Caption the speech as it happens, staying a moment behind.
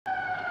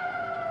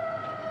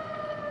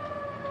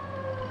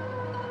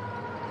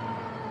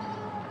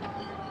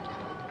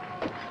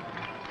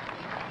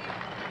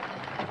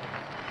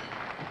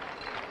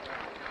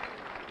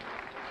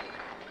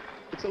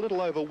It's a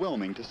little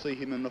overwhelming to see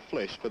him in the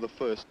flesh for the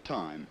first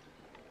time.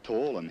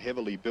 Tall and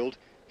heavily built,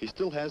 he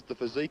still has the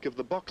physique of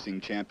the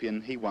boxing champion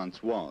he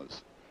once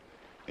was.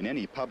 In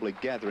any public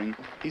gathering,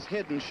 he's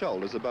head and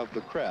shoulders above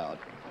the crowd,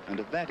 and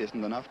if that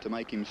isn't enough to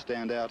make him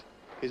stand out,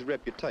 his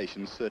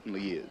reputation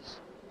certainly is.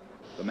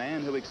 The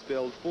man who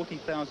expelled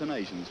 40,000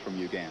 Asians from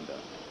Uganda.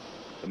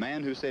 The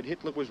man who said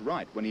Hitler was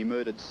right when he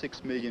murdered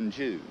 6 million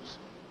Jews.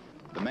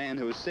 The man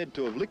who is said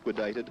to have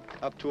liquidated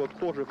up to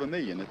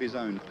 250,000 of his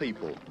own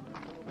people.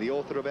 The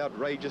author of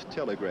outrageous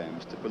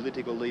telegrams to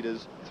political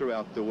leaders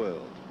throughout the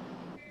world.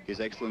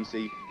 His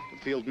Excellency,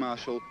 Field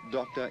Marshal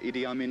Dr.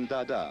 Idi Amin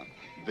Dada,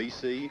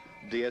 VC,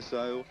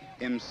 DSO,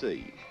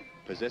 MC,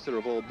 possessor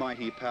of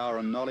almighty power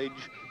and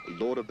knowledge,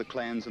 lord of the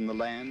clans and the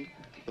land,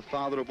 the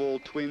father of all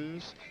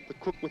twins, the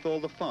cook with all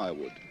the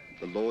firewood,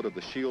 the lord of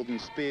the shield and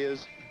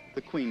spears,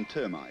 the Queen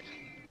Termite,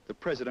 the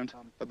President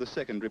of the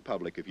Second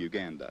Republic of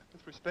Uganda.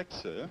 With respect,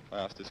 sir, I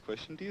ask this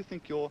question, do you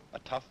think you're a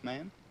tough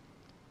man?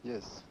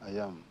 Yes, I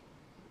am.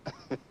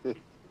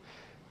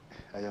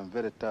 I am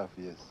very tough,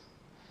 yes.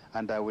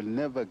 And I will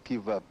never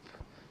give up.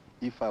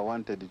 If I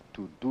wanted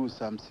to do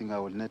something, I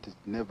will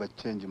never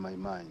change my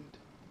mind.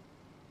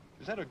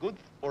 Is that a good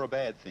or a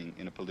bad thing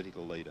in a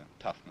political leader,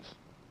 toughness?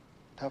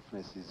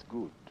 Toughness is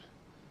good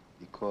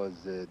because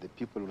the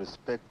people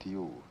respect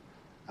you,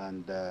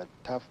 and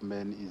tough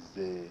man is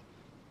a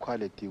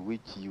quality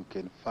which you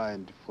can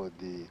find for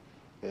the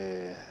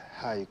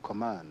high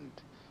command,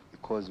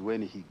 because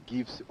when he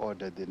gives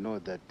order, they know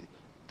that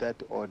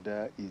that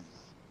order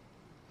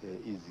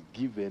is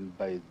given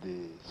by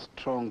the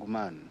strong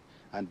man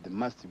and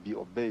must be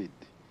obeyed.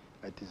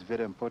 It is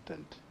very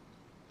important.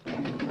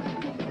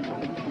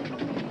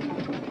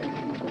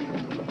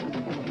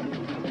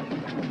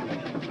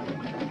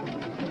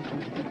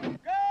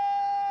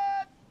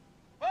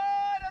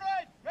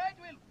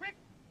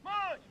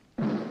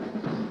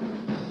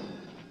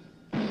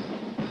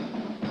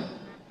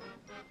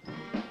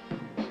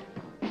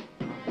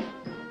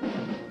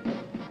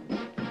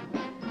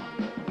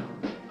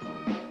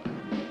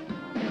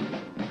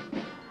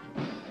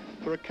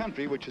 For a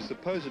country which has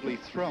supposedly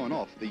thrown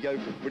off the yoke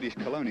of British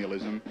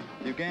colonialism,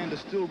 Uganda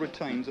still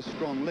retains a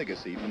strong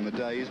legacy from the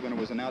days when it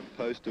was an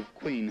outpost of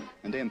Queen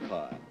and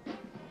Empire.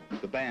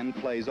 The band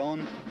plays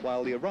on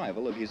while the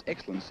arrival of His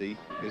Excellency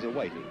is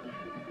awaited.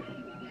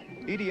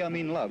 Idi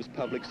Amin loves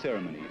public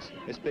ceremonies,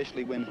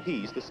 especially when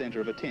he's the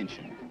centre of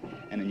attention.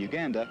 And in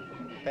Uganda,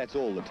 that's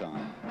all the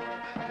time.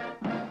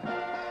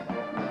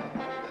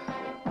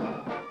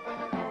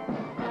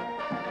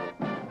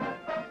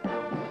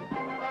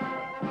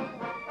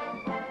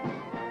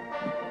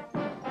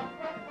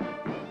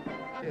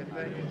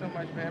 Thank you so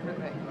much for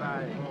everything.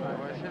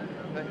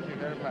 Thank you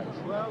very much.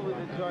 Well, we've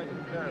enjoyed it.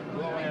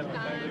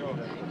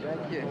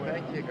 Thank you.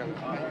 Thank you.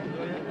 Thank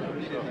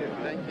you.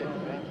 Thank you.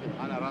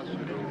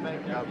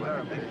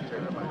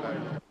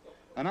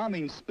 An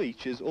Amin's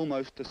speech is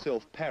almost a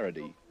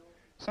self-parody.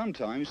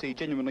 Sometimes he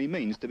genuinely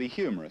means to be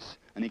humorous,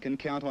 and he can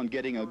count on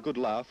getting a good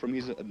laugh from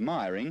his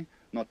admiring,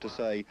 not to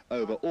say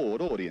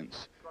overawed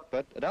audience.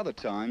 But at other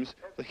times,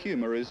 the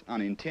humour is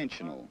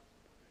unintentional.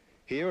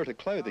 Here at a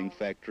clothing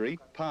factory,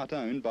 part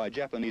owned by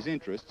Japanese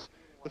interests,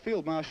 the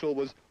Field Marshal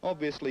was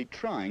obviously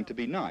trying to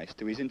be nice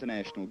to his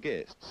international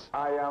guests.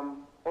 I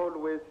am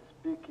always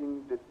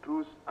speaking the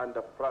truth and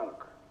the frank,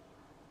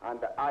 and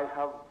I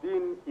have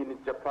been in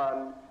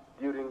Japan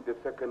during the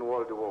Second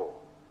World War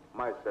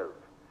myself,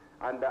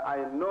 and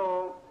I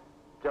know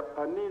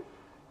Japanese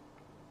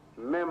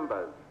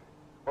members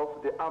of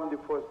the armed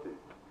forces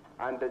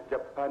and the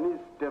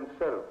Japanese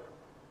themselves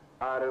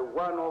are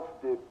one of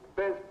the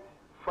best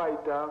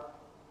fighters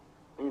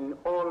in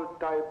all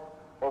type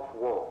of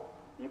war.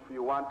 If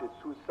you want a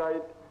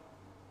suicide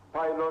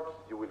pilots,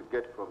 you will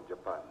get from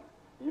Japan.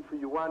 If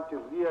you want a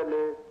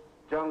really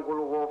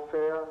jungle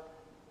warfare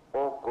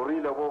or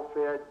guerrilla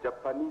warfare,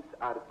 Japanese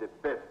are the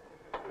best,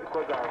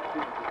 because I have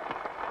seen this.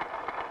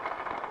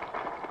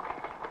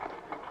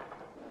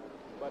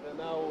 But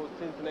now,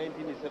 since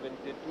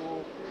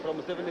 1972,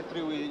 from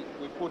 73,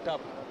 we put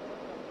up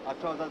a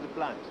trousers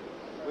plant,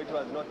 which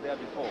was not there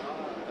before.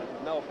 And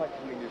it's now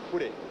functioning in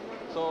Kure.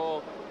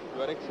 So,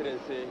 Your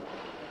Excellency.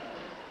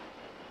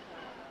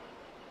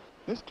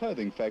 This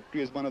clothing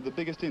factory is one of the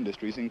biggest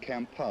industries in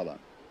Kampala.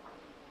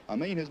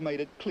 Amin has made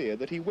it clear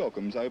that he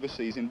welcomes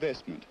overseas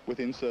investment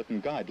within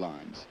certain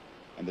guidelines,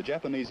 and the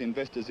Japanese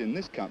investors in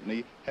this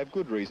company have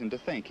good reason to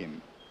thank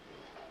him.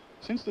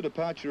 Since the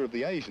departure of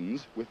the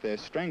Asians, with their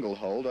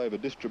stranglehold over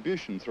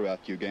distribution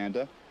throughout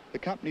Uganda, the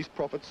company's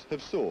profits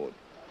have soared.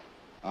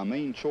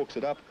 Amin chalks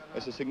it up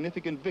as a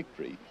significant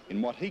victory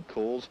in what he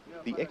calls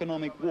the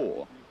economic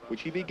war,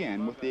 which he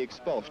began with the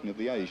expulsion of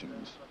the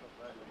Asians.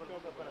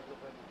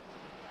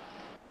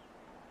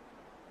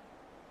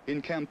 In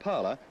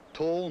Kampala,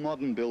 tall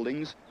modern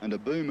buildings and a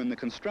boom in the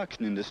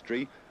construction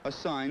industry are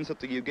signs that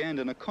the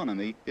Ugandan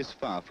economy is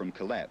far from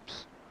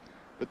collapse.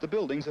 But the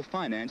buildings are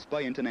financed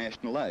by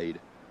international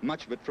aid,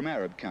 much of it from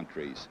Arab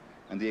countries,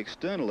 and the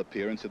external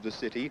appearance of the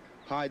city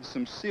hides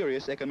some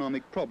serious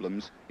economic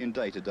problems in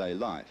day-to-day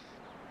life.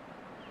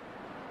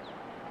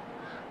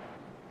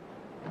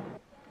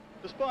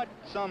 Despite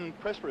some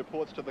press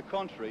reports to the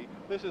contrary,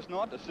 this is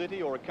not a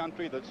city or a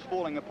country that's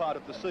falling apart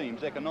at the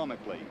seams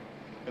economically.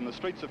 In the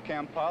streets of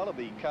Kampala,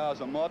 the cars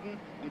are modern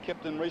and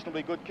kept in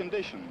reasonably good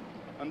condition.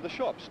 And the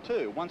shops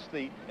too, once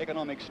the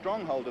economic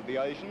stronghold of the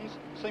Asians,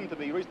 seem to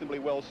be reasonably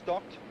well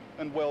stocked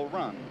and well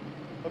run.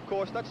 Of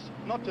course, that's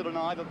not to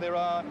deny that there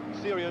are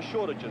serious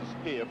shortages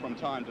here from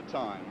time to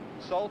time.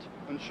 Salt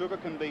and sugar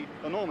can be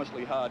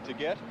enormously hard to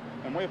get,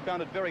 and we've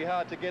found it very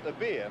hard to get a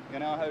beer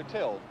in our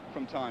hotel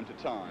from time to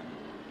time.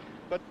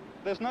 But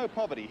there's no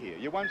poverty here.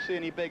 You won't see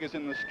any beggars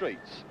in the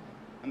streets.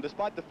 And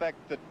despite the fact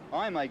that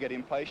I may get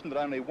impatient that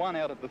only 1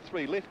 out of the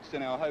 3 lifts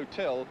in our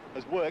hotel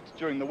has worked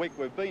during the week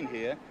we've been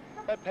here,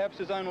 that perhaps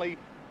is only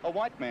a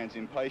white man's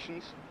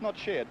impatience, not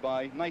shared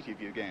by native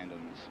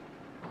Ugandans.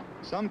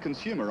 Some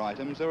consumer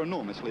items are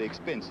enormously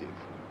expensive,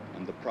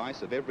 and the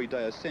price of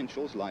everyday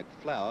essentials like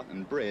flour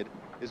and bread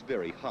is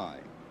very high.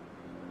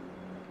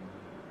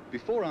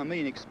 Before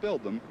Amin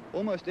expelled them,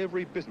 almost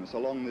every business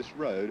along this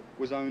road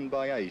was owned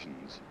by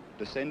Asians,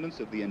 descendants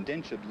of the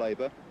indentured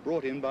labour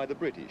brought in by the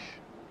British.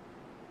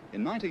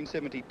 In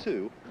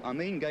 1972,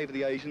 Amin gave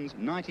the Asians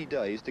 90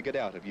 days to get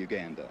out of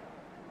Uganda.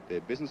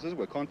 Their businesses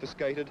were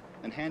confiscated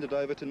and handed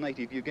over to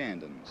native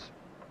Ugandans.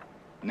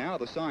 Now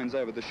the signs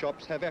over the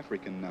shops have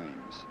African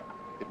names.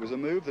 It was a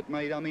move that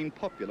made Amin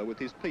popular with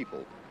his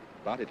people,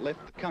 but it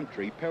left the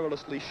country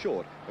perilously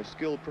short of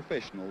skilled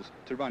professionals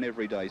to run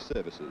everyday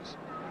services.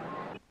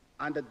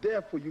 And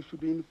therefore you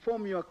should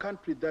inform your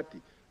country that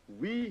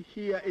we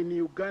here in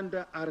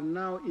Uganda are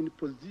now in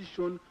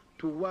position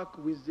to work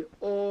with the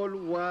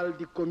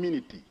all-world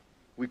community.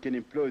 We can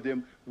employ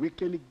them, we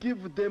can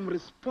give them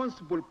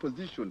responsible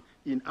position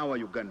in our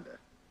Uganda.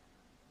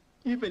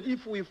 Even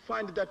if we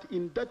find that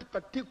in that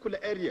particular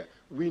area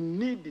we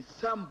need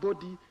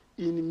somebody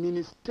in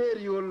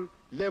ministerial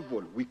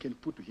level, we can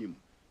put him,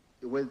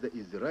 whether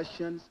it's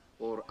Russians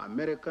or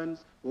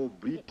Americans or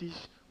British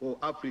or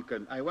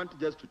African. I want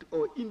just to,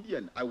 or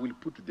Indian, I will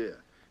put there.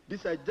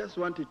 This I just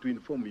wanted to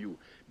inform you,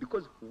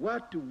 because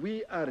what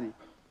we are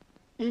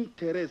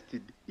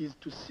interested is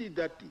to see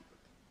that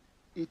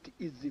it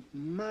is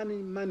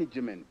money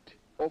management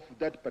of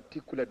that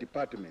particular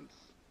departments.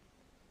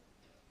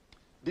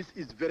 This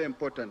is very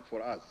important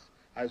for us.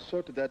 I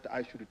thought that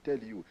I should tell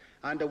you.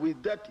 And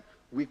with that,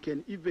 we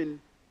can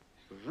even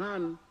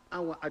run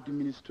our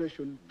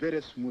administration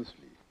very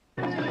smoothly.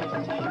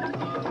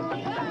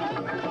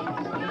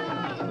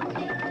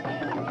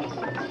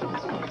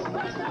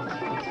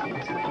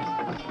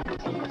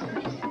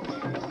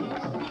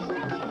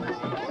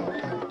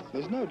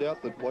 There's no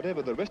doubt that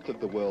whatever the rest of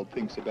the world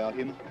thinks about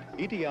him,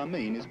 Idi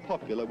Amin is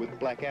popular with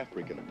black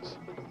Africans.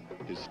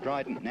 His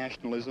strident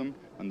nationalism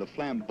and the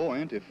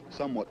flamboyant, if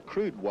somewhat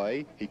crude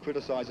way he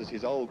criticises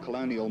his old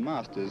colonial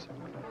masters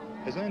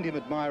has earned him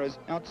admirers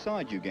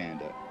outside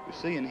Uganda, who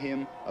see in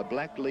him a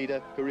black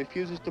leader who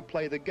refuses to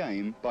play the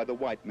game by the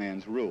white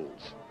man's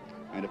rules.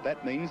 And if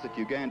that means that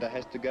Uganda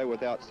has to go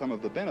without some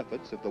of the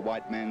benefits of the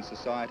white man's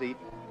society,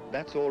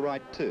 that's all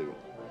right too.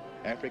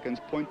 Africans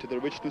point to the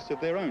richness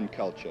of their own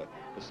culture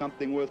as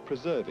something worth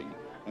preserving,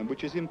 and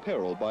which is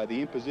imperiled by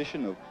the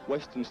imposition of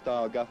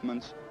Western-style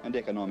governments and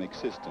economic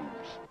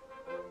systems.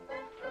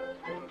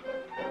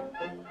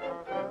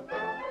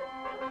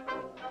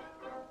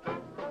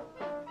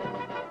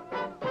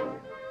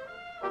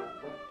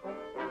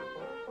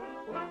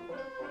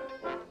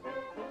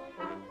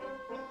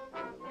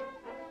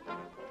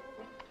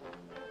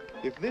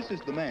 If this is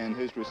the man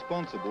who's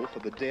responsible for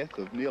the death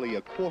of nearly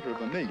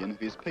 250,000 of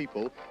his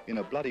people in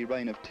a bloody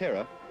reign of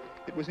terror,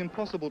 it was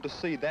impossible to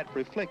see that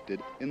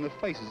reflected in the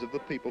faces of the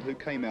people who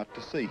came out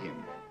to see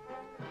him.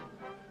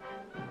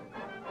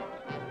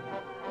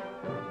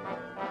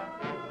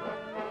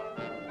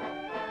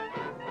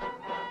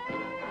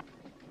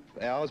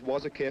 Ours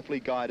was a carefully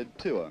guided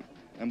tour,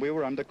 and we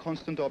were under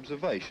constant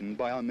observation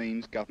by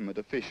Amin's government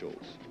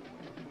officials.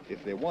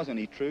 If there was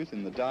any truth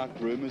in the dark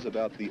rumours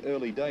about the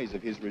early days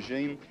of his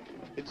regime,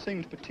 it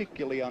seemed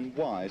particularly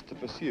unwise to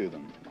pursue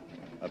them.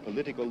 A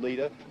political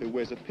leader who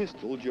wears a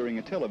pistol during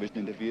a television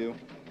interview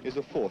is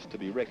a force to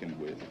be reckoned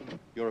with.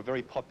 You're a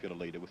very popular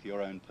leader with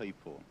your own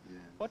people. Yes.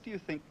 What do you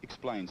think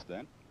explains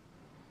that?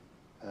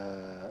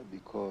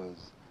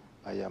 Because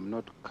I am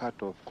not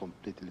cut off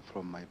completely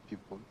from my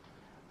people,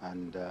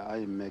 and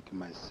I make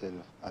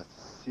myself as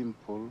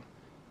simple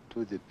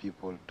to the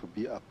people to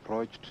be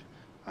approached.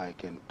 I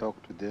can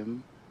talk to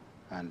them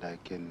and I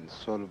can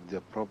solve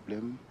their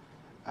problem,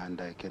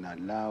 and I can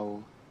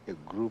allow a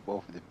group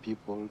of the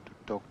people to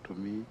talk to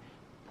me,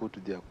 put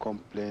their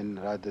complaint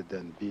rather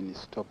than being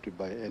stopped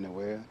by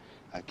anywhere.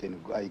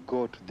 I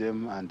go to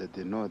them and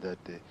they know that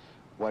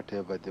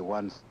whatever they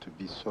want to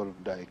be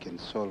solved, I can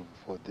solve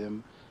for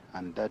them,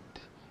 and that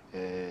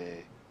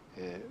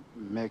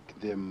make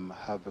them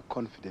have a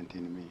confidence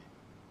in me.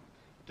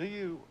 Do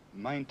you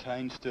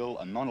maintain still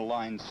a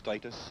non-aligned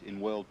status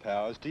in world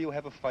powers? Do you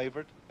have a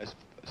favourite, as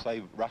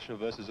say Russia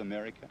versus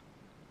America?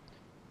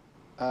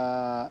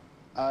 That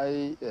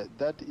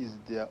is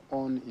their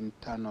own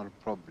internal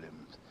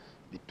problems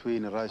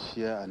between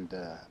Russia and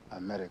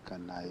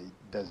American.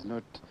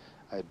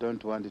 I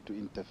don't want to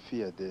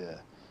interfere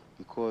there,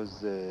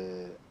 because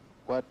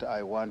what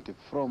I want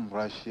from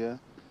Russia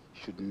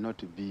should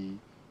not be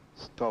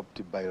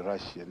stopped by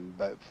Russian,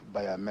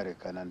 by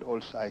American, and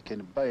also I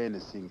can buy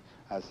anything.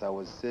 As I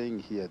was saying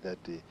here, that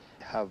I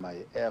have my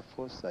Air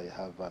Force, I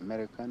have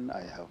American,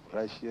 I have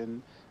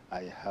Russian,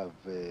 I have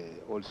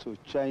also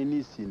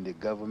Chinese in the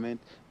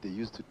government. They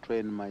used to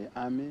train my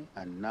army,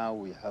 and now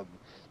we have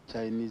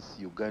Chinese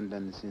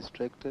Ugandan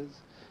instructors,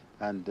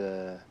 and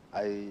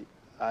I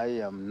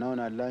am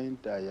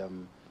non-aligned.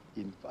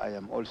 I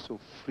am also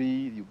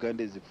free.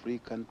 Uganda is a free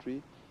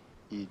country.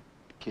 It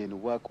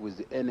can work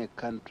with any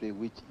country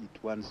which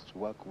it wants to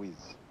work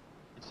with.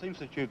 It seems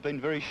that you've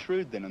been very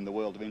shrewd then in the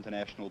world of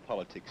international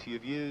politics.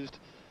 You've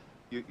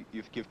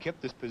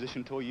kept this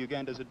position to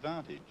Uganda's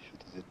advantage.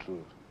 It is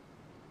true.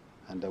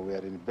 And we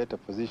are in a better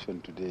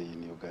position today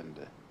in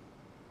Uganda.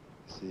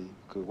 See,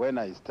 because when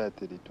I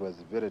started it was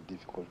very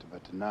difficult,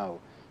 but now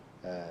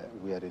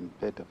we are in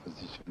better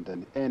position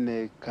than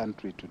any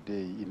country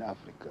today in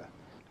Africa.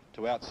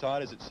 To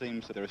outsiders, it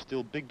seems that there are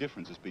still big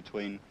differences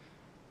between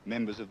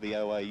members of the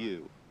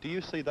OAU. Do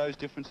you see those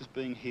differences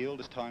being healed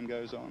as time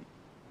goes on?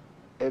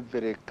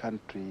 Every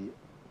country,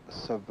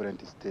 sovereign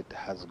state,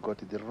 has got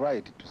the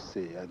right to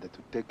say and to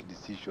take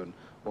decision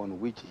on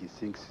which he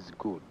thinks is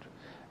good.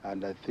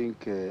 And I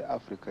think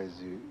Africa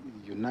is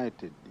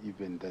united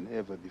even than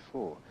ever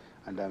before.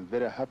 And I'm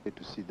very happy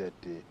to see that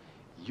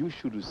you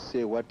should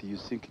say what you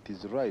think it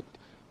is right.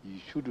 You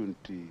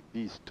shouldn't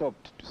be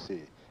stopped to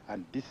say.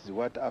 And this is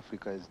what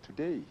Africa is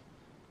today.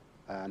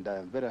 And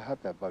I'm very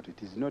happy about it.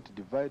 It is not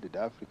divided.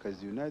 Africa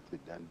is united.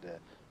 And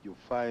you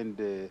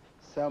find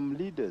some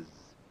leaders,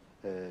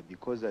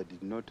 because I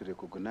did not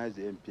recognize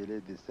the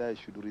MPLA, they say I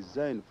should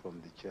resign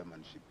from the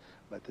chairmanship.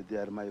 But they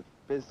are my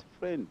best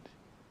friend,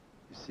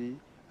 you see.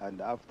 And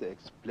after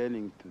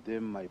explaining to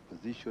them my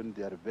position,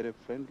 they are very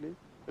friendly.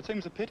 It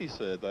seems a pity,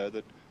 sir, though,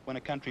 that when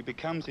a country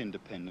becomes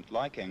independent,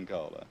 like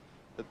Angola,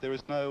 that there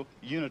is no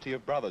unity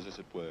of brothers, as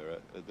it were,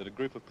 that a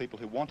group of people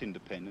who want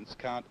independence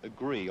can't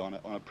agree on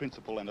a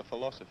principle and a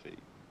philosophy.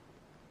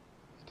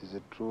 It is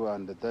true,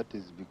 and that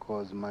is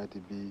because might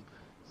be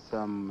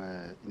some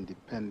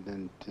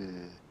independent,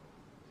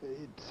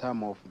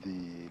 some of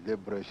the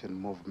liberation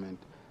movement,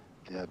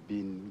 they have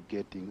been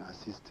getting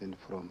assistance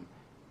from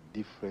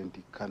different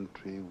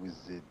country with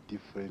a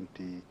different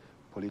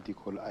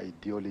political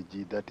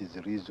ideology. That is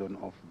the reason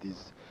of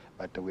this,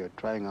 but we are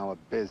trying our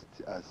best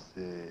as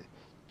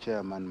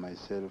chairman,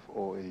 myself,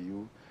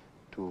 OAU,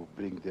 to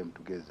bring them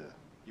together.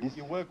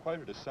 You were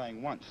quoted as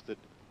saying once that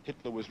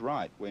Hitler was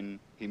right when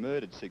he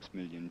murdered 6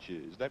 million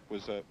Jews. That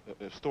was a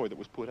story that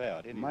was put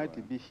out anyway.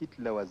 Might be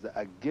Hitler was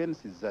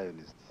against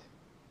Zionists.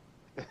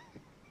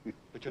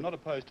 But you're not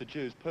opposed to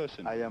Jews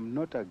personally. I am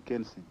not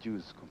against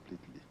Jews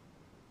completely.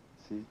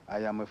 See, I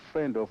am a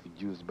friend of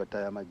Jews, but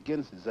I am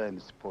against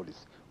Zionist policy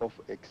of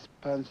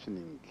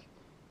expansioning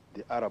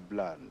the Arab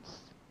lands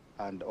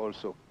and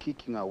also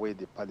kicking away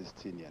the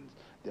Palestinians.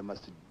 They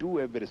must do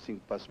everything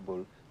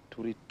possible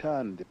to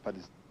return the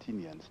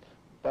Palestinians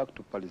back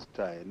to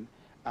Palestine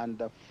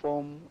and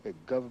form a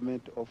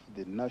government of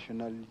the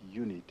national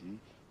unity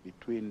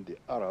between the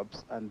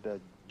Arabs and the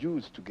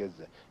Jews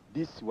together.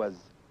 This was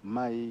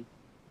my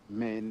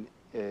main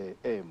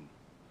aim.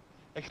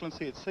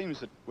 Excellency, it seems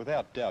that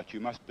without doubt you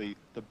must be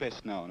the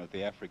best known of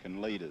the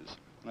African leaders.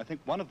 And I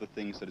think one of the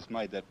things that has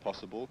made that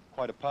possible,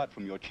 quite apart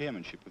from your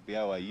chairmanship of the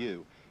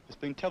OAU, has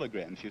been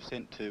telegrams you've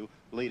sent to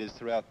leaders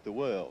throughout the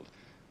world.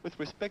 With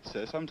respect,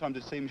 sir, sometimes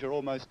it seems you're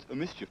almost a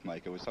mischief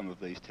maker with some of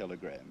these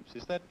telegrams.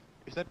 Is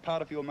that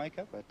part of your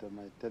makeup? But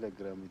my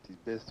telegram, it is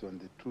based on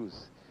the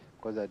truth,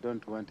 because I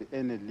don't want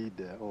any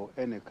leader or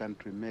any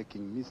country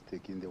making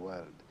mistake in the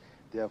world.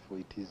 Therefore,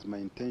 it is my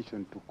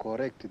intention to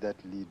correct that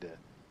leader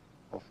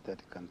of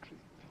that country.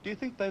 Do you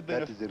think they've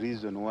been... That is the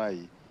reason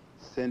why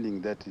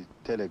sending that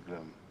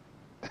telegram.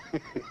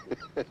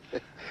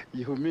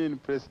 You mean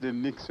President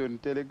Nixon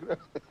telegram?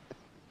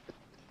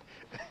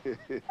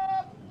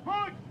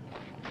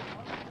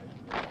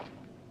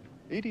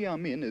 Idi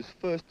Amin is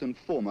first and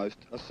foremost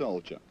a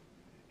soldier.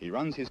 He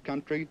runs his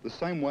country the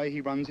same way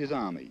he runs his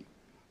army.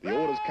 The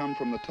orders come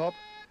from the top,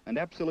 and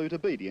absolute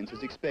obedience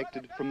is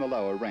expected from the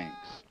lower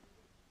ranks.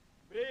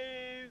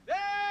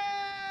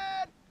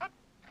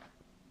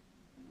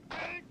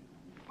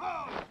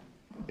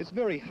 It's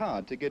very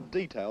hard to get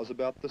details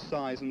about the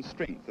size and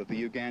strength of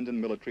the Ugandan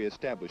military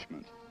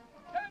establishment.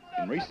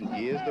 In recent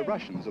years, the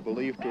Russians are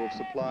believed to have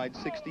supplied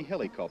 60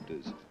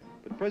 helicopters,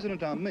 but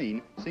President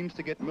Amin seems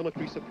to get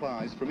military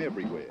supplies from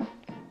everywhere.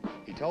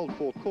 He told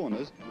Four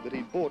Corners that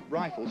he'd bought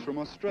rifles from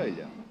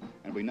Australia,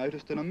 and we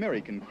noticed an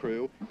American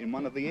crew in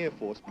one of the Air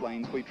Force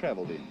planes we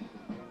travelled in.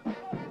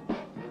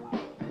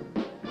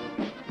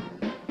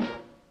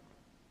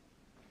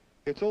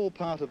 It's all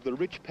part of the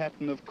rich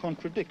pattern of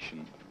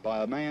contradiction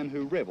by a man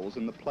who revels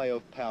in the play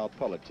of power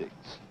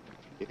politics.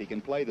 If he can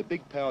play the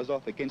big powers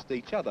off against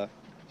each other,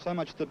 so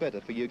much the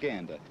better for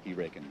Uganda, he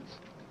reckons.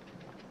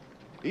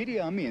 Idi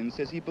Amin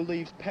says he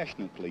believes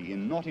passionately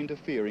in not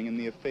interfering in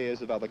the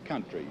affairs of other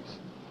countries.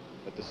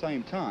 At the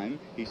same time,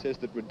 he says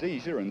that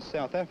Rhodesia and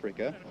South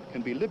Africa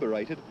can be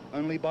liberated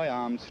only by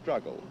armed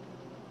struggle.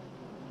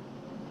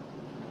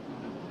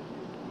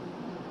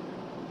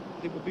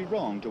 It would be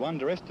wrong to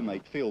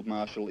underestimate Field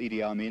Marshal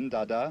Idi Amin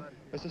Dada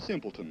as a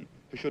simpleton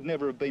who should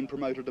never have been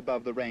promoted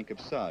above the rank of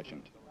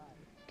sergeant.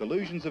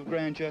 Delusions of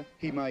grandeur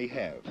he may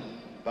have,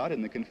 but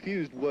in the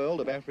confused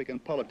world of African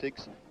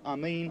politics,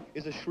 Amin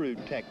is a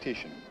shrewd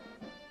tactician.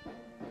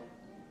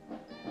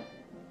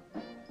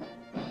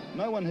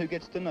 No one who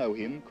gets to know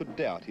him could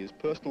doubt his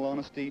personal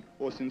honesty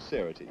or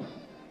sincerity.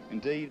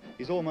 Indeed,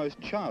 he's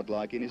almost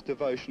childlike in his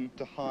devotion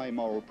to high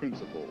moral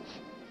principles.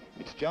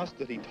 It's just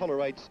that he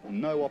tolerates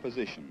no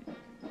opposition,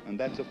 and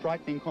that's a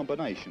frightening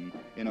combination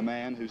in a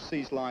man who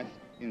sees life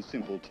in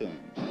simple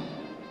terms.